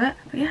the looks of it.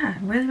 But yeah,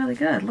 really, really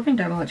good. Loving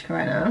Dermalogica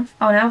right now.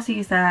 Oh, and I also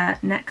use their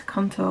neck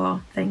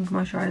contour thing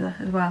moisturiser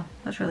as well.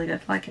 That's really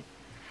good. Like it.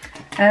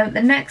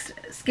 The next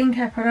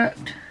skincare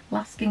product,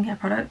 last skincare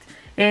product,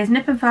 is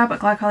Nip and Fab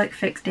Glycolic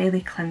Fix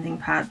Daily Cleansing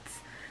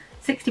Pads.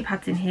 60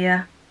 pads in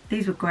here.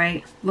 These were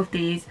great, love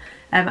these.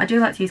 I do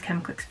like to use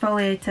chemical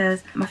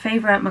exfoliators. My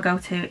favourite, my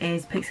go-to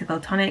is Pixie Glow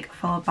Tonic,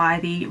 followed by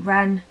the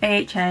Ren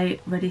AHA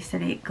Ready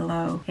Steady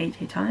Glow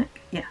AHA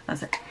Tonic. Yeah,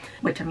 that's it,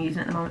 which I'm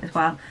using at the moment as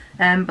well.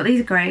 But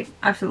these are great,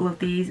 absolutely love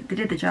these. They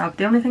did the job.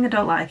 The only thing I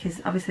don't like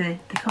is obviously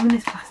they come in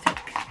this plastic.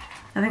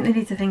 I think they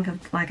need to think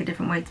of like a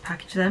different way to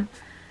package them.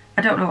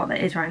 I don't know what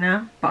that is right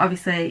now, but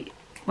obviously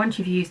once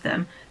you've used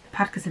them, the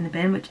pad goes in the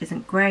bin, which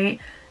isn't great,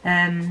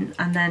 and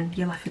then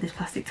you're left with this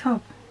plastic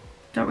tub.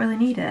 Don't really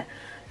need it.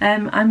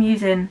 I'm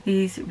using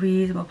these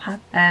reusable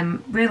pads.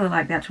 Really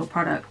like the actual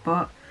product,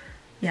 but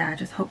yeah, I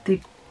just hope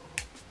they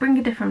bring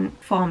a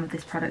different form of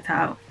this product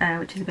out,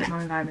 which is a bit more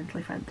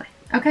environmentally friendly.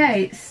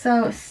 Okay,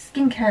 so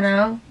skincare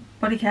now,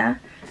 body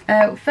care.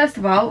 First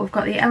of all, we've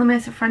got the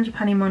Elemis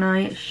Frangipani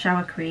Monoi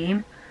Shower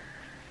Cream.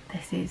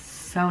 This is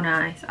so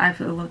nice. I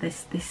absolutely love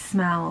this. This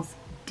smells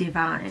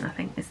divine. I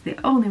think it's the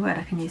only word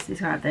I can use to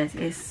describe this.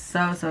 It's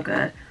so, so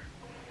good.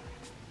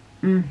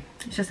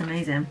 It's just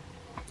amazing.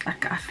 I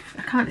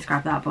can't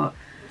describe that, but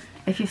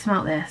if you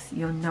smell this,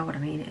 you'll know what I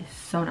mean. It's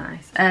so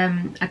nice.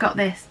 I got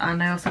this,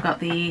 and I also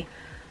got the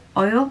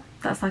oil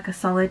that's like a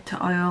solid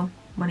to oil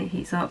when it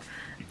heats up,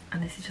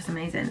 and this is just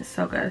amazing. It's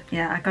so good.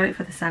 Yeah, I got it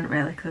for the scent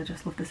really, because I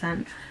just love the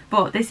scent.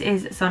 But this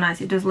is so nice.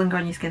 It does linger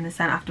on your skin, the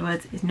scent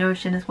afterwards. It's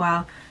nourishing as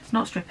well. It's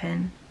not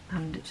stripping,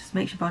 and it just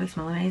makes your body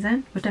smell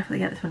amazing. We'll definitely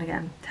get this one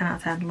again. 10 out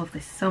of 10. Love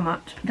this so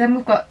much. Then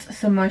we've got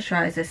some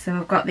moisturisers. So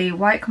we've got the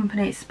White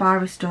Company Spa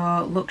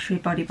Restore Luxury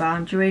Body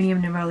Balm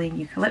Geranium, Neroli and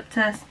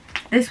Eucalyptus.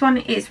 This one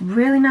is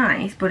really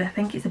nice, but I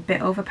think it's a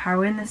bit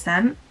overpowering, the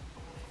scent.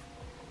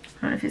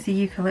 I don't know if it's a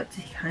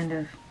eucalyptus kind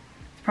of,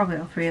 it's probably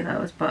all three of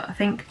those, but I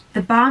think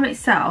the balm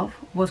itself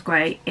was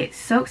great. It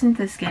soaks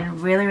into the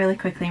skin really, really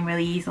quickly and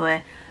really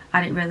easily,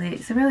 and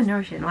it's really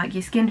nourishing. Like,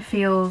 your skin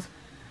feels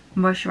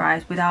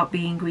moisturised without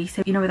being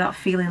greasy, you know, without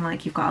feeling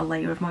like you've got a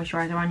layer of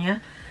moisturiser on you.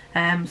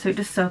 So it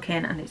does soak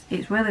in, and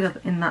it's really good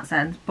in that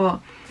sense,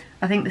 but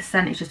I think the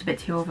scent is just a bit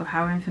too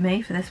overpowering for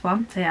me for this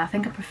one. So yeah, I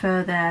think I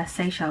prefer the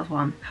Seychelles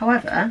one.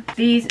 However,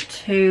 these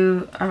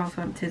two are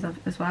also empties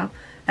as well.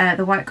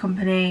 The White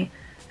Company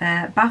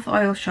Bath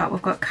Oil Shot,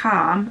 we've got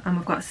Calm and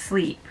we've got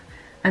Sleep.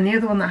 And the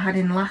other one that I had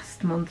in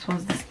last month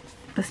was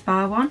the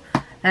Spa one.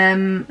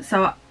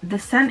 So the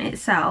scent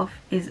itself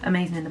is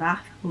amazing in the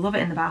bath. Love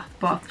it in the bath,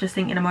 but just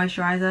thinking a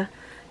moisturiser,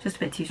 just a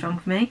bit too strong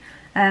for me.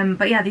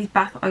 But yeah, these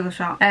Bath Oil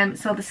Shot.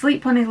 So the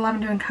Sleep one is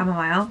lavender and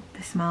chamomile.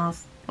 This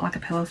smells like a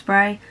pillow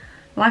spray,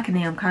 like a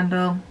neon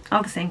candle,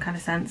 all the same kind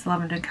of scents,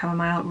 lavender and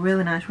chamomile,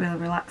 really nice, really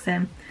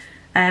relaxing.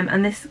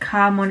 And this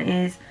Calm one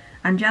is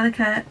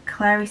Angelica,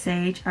 Clary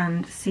Sage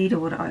and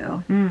Cedarwood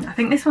Oil. I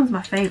think this one's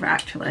my favourite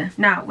actually.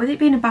 Now, with it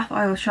being a bath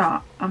oil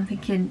shot, I'm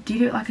thinking, do you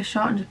do it like a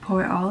shot and just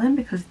pour it all in,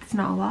 because it's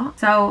not a lot?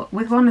 So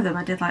with one of them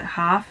I did like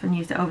half and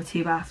used it over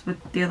 2 baths.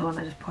 With the other one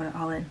I just poured it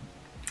all in.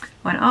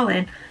 Went all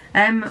in.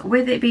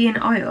 With it being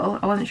oil,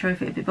 I wasn't sure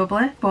if it would be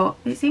bubbly, but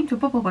it seemed to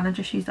bubble when I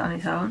just used it on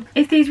its own.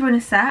 If these were in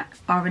a set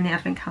or in the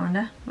advent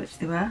calendar, which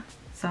they were,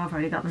 so I've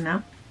already got them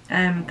now,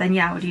 then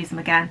yeah, I would use them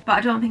again. But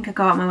I don't think I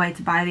go out my way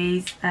to buy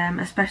these,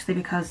 especially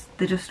because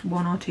they're just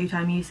 1 or 2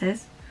 time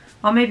uses,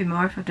 or maybe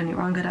more if I've done it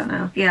wrong, I don't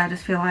know. Yeah, I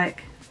just feel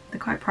like they're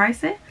quite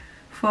pricey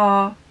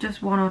for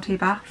just 1 or 2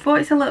 baths, but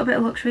it's a little bit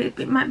of luxury.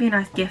 It might be a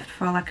nice gift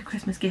for like a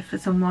Christmas gift for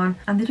someone,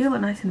 and they do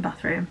look nice in the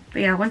bathroom.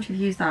 But yeah, once you've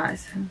used that,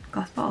 it's a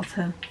glass bottle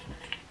to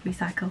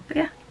recycle. But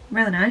yeah,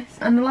 really nice.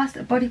 And the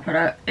last body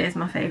product is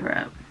my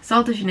favourite,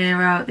 Sol de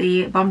Janeiro,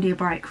 the Bom Dia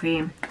Bright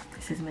Cream.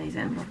 This is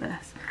amazing, love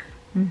this.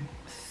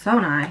 So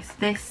nice.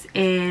 This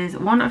is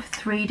one of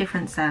 3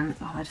 different scents.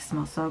 Oh, that just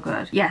smells so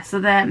good. Yeah, so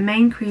their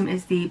main cream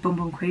is the Bum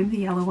Bum Cream, the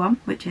yellow one,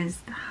 which is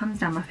hands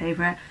down my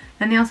favourite.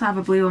 Then they also have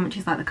a blue one, which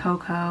is like the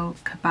Coco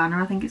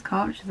Cabana, I think it's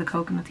called, which is the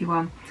coconutty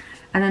one.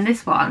 And then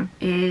this one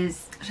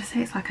is, I just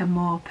say it's like a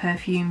more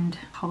perfumed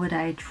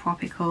holiday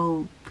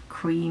tropical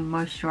cream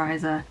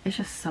moisturiser. It's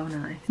just so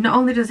nice. Not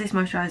only does this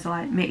moisturiser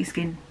like make your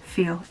skin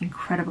feel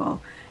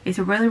incredible, it's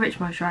a really rich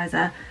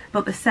moisturiser,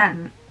 but the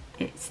scent,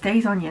 it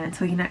stays on you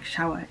until your next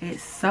shower.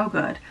 It's so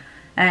good.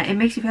 It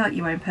makes you feel like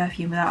you're wearing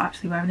perfume without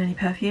actually wearing any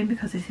perfume,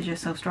 because this is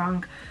just so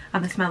strong,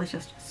 and the smell is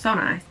just so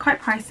nice. Quite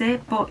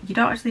pricey, but you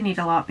don't actually need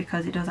a lot,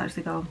 because it does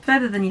actually go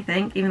further than you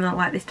think. Even though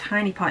like this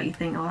tiny pot you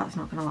think, oh, that's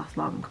not going to last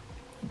long,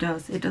 it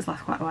does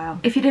last quite a while.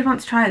 If you did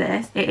want to try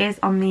this, it is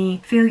on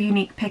the Feel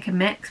Unique Pick and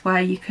Mix,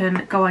 where you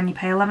can go on, you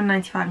pay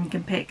 $11.95 and you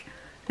can pick,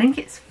 I think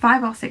it's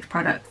 5 or 6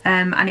 products,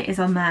 and it is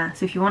on there.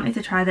 So if you wanted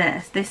to try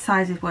this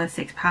size is worth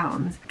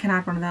 £6. You can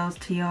add one of those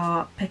to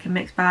your pick and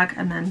mix bag,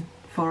 and then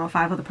 4 or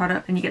 5 other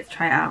products, and you get to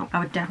try it out. I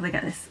would definitely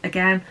get this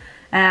again.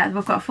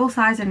 We've got a full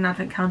size in an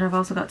advent calendar. I've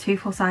also got 2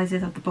 full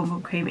sizes of the Bum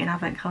Bum Cream in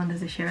advent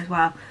calendars this year as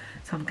well.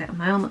 So I'm getting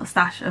my own little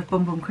stash of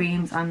Bum Bum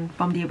Creams and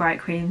Bom Dia Bright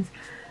Creams.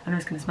 I know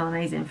it's going to smell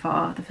amazing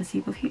for the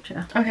foreseeable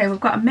future. Okay,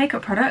 we've got a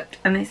makeup product,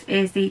 and this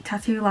is the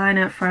tattoo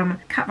liner from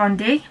Kat Von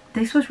D.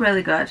 This was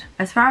really good.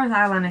 As far as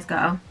eyeliners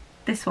go,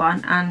 this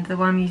one and the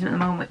one I'm using at the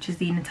moment, which is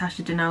the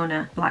Natasha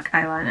Denona black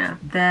eyeliner,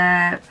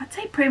 they're, I'd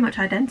say, pretty much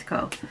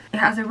identical. It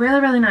has a really,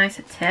 really nice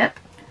tip.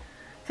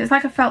 So it's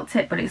like a felt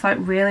tip, but it's like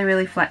really,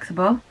 really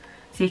flexible.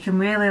 so you can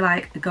really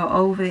like go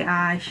over the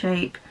eye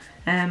shape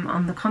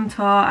on the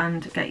contour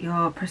and get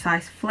your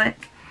precise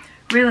flick.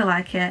 Really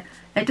like it.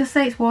 It does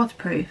say it's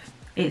waterproof.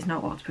 It's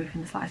not waterproof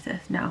in the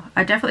slightest, no.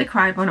 I definitely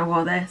cried when I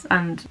wore this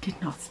and did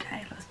not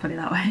stay, let's put it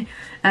that way.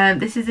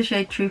 This is the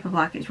shade Trooper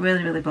Black. It's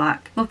really, really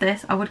black. Love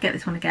this. I would get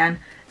this one again.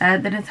 The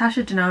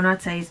Natasha Denona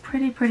I'd say is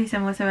pretty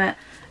similar to it.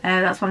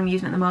 That's what I'm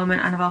using at the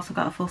moment, and I've also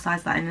got a full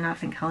size that in an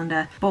outfit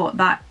calendar. But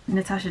that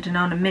Natasha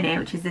Denona Mini,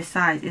 which is this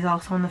size, is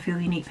also on the Feel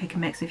Unique pick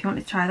and mix. So if you want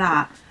to try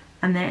that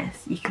and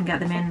this, you can get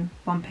them in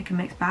one pick and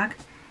mix bag,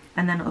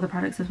 and then other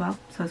products as well.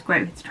 So it's a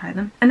great way to try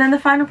them. And then the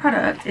final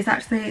product is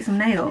actually some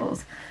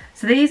nails.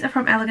 So these are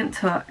from Elegant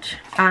Touch,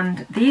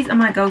 and these are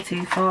my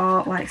go-to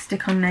for like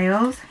stick-on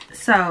nails.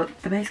 So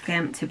they're basically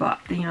empty, but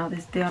you know,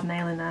 there's the odd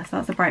nail in there, so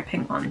that's the bright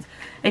pink ones.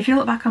 If you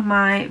look back on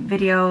my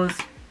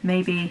videos,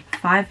 maybe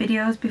 5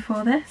 videos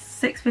before this,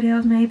 6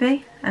 videos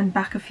maybe, and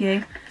back a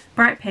few,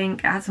 bright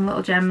pink, I had some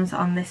little gems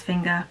on this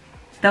finger.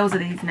 Those are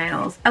these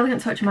nails.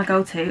 Elegant Touch are my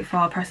go-to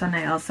for press-on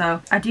nails.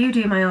 So I do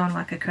my own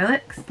like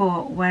acrylics,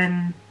 but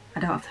when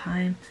I don't have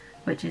time,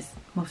 which is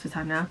most of the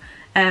time now,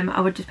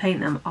 I would just paint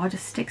them or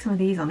just stick some of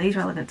these on. These are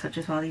Elegant Touch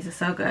as well. These are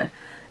so good.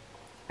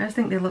 I just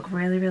think they look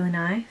really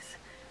nice,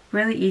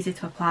 really easy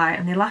to apply,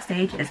 and they last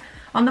ages.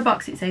 On the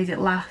box it says it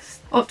lasts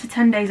up to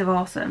 10 days of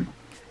awesome.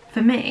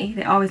 For me,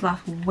 they always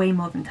last way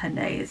more than 10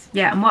 days.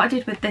 Yeah, and what I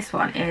did with this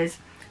one is,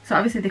 so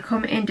obviously they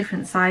come in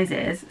different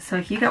sizes, so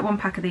if you get one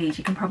pack of these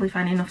you can probably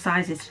find enough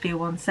sizes to do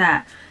one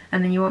set,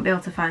 and then you won't be able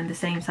to find the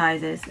same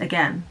sizes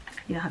again.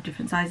 You'll have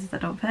different sizes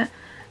that don't fit.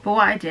 But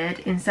what I did,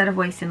 instead of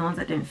wasting the ones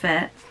that didn't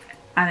fit,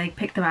 I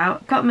picked them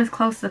out, got them as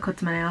close as I could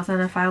to my nails,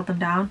 and I filed them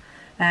down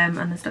and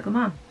then stuck them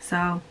on.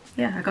 So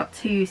yeah, I got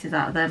 2 uses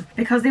out of them.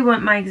 Because they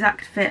weren't my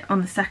exact fit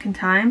on the second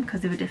time,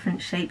 because they were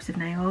different shapes of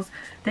nails,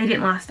 they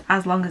didn't last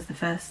as long as the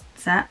first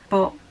set,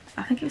 but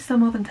I think it was still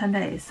more than 10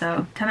 days,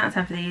 so 10 out of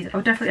 10 for these. I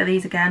would definitely get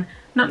these again.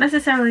 Not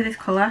necessarily this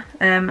colour,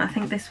 I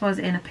think this was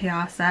in a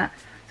PR set,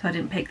 so I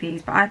didn't pick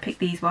these, but I picked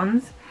these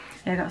ones.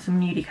 I got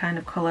some nudie kind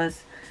of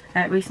colours.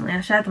 Recently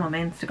I shared them on my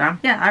Instagram.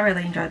 Yeah, I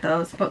really enjoyed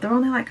those, but they're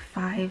only like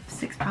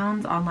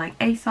 £5–6 on like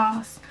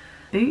ASOS,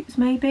 Boux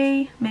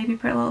maybe Pretty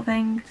Little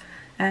Thing.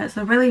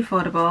 So really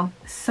affordable,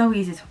 so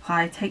easy to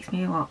apply. It takes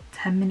me what,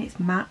 10 minutes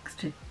max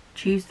to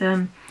choose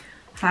them,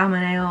 file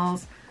my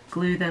nails,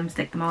 glue them,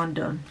 stick them on,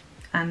 done.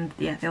 And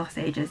yeah, they last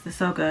ages. They're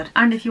so good.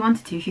 And if you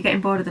wanted to, if you're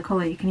getting bored of the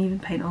colour, you can even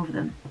paint over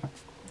them,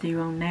 do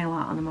your own nail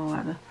art on them or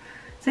whatever.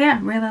 So yeah,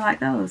 really like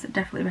those.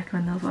 Definitely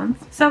recommend those ones.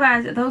 So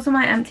guys, those are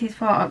my empties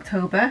for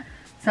October.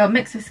 So a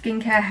mix of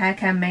skincare, hair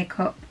care,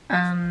 makeup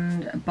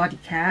and body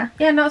care.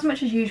 Yeah, not as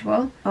much as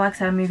usual. But like I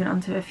said, I'm moving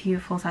on to a few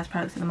full-size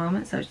products at the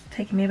moment, so it's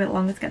taking me a bit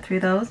longer to get through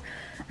those.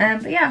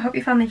 But yeah, I hope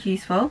you found this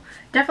useful.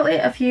 Definitely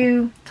a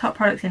few top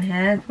products in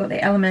here. We've got the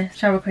Elemis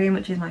Shower Cream,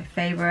 which is my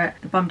favourite.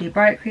 The Bomb Dew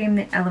Bright Cream,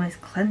 the Elemis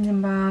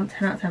Cleansing Balm.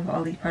 10 out of 10 for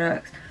all these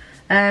products.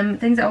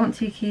 Things that I wasn't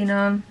too keen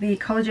on. The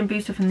Collagen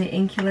Booster from the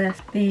Inculus.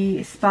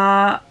 The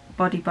Spa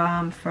Body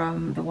Balm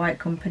from the White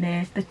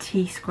Company, the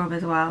tea scrub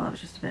as well. That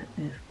was just a bit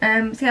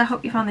so yeah, I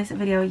hope you found this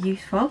video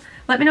useful.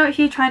 Let me know if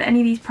you tried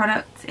any of these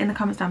products in the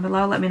comments down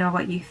below. Let me know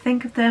what you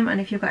think of them, and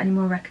if you've got any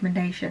more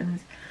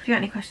recommendations. If you've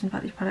got any questions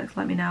about these products,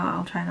 let me know.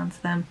 I'll try and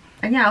answer them.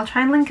 And yeah, I'll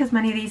try and link as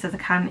many of these as I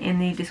can in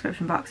the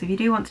description box. If you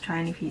do want to try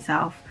any for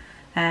yourself,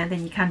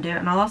 then you can do it.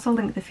 And I'll also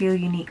link the Feel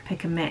Unique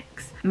pick and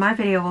mix. My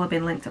video will have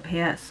been linked up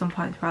here at some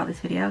point throughout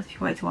this video, so if you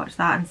wanted to watch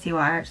that and see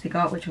what I actually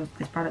got, which was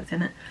this product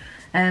in it.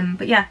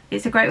 But yeah,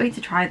 it's a great way to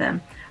try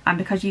them, and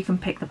because you can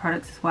pick the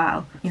products as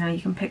well, you know,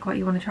 you can pick what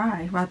you want to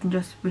try rather than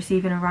just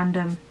receiving a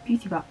random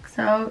beauty box.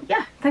 So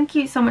yeah, thank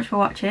you so much for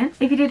watching.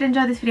 If you did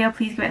enjoy this video,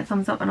 please give it a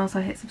thumbs up and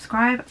also hit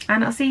subscribe,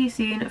 and I'll see you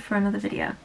soon for another video.